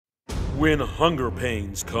When hunger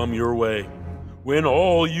pains come your way, when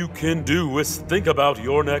all you can do is think about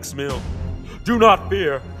your next meal, do not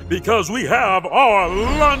fear, because we have our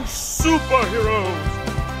lunch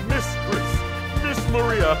superheroes! Miss Chris, Miss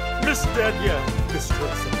Maria, Miss Danielle, Miss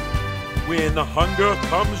Teresa. When hunger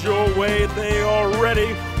comes your way, they are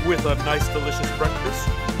ready with a nice delicious breakfast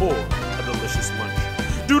or a delicious lunch.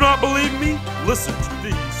 Do not believe me? Listen to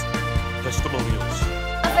these testimonials.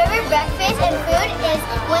 My favorite breakfast and food is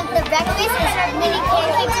when the breakfast is mini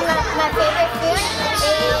pancakes. My favorite food is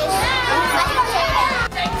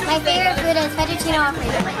my favorite food is fettuccine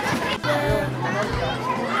alfredo.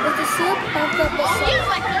 With the soup,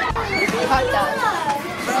 hot dog,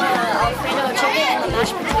 alfredo chicken and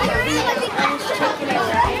mashed potatoes.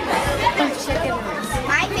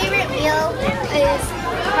 My favorite meal is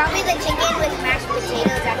probably the chicken with mashed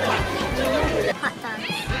potatoes at the end. Hot dogs.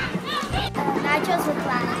 Nachos with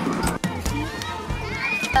lime.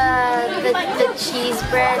 The cheese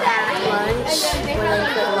bread at lunch, where they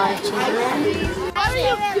put a lot of cheese in it. What are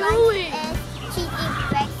you doing? Cheesy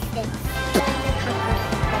breadsticks.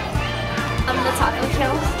 The taco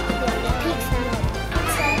kills. Pizza.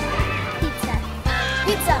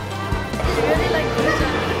 Pizza. I really like pizza.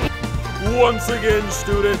 Once again,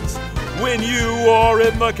 students, when you are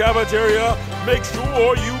in the cafeteria, make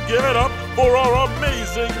sure you give it up for our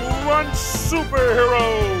amazing lunch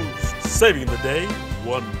superheroes, saving the day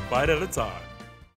one bite at a time.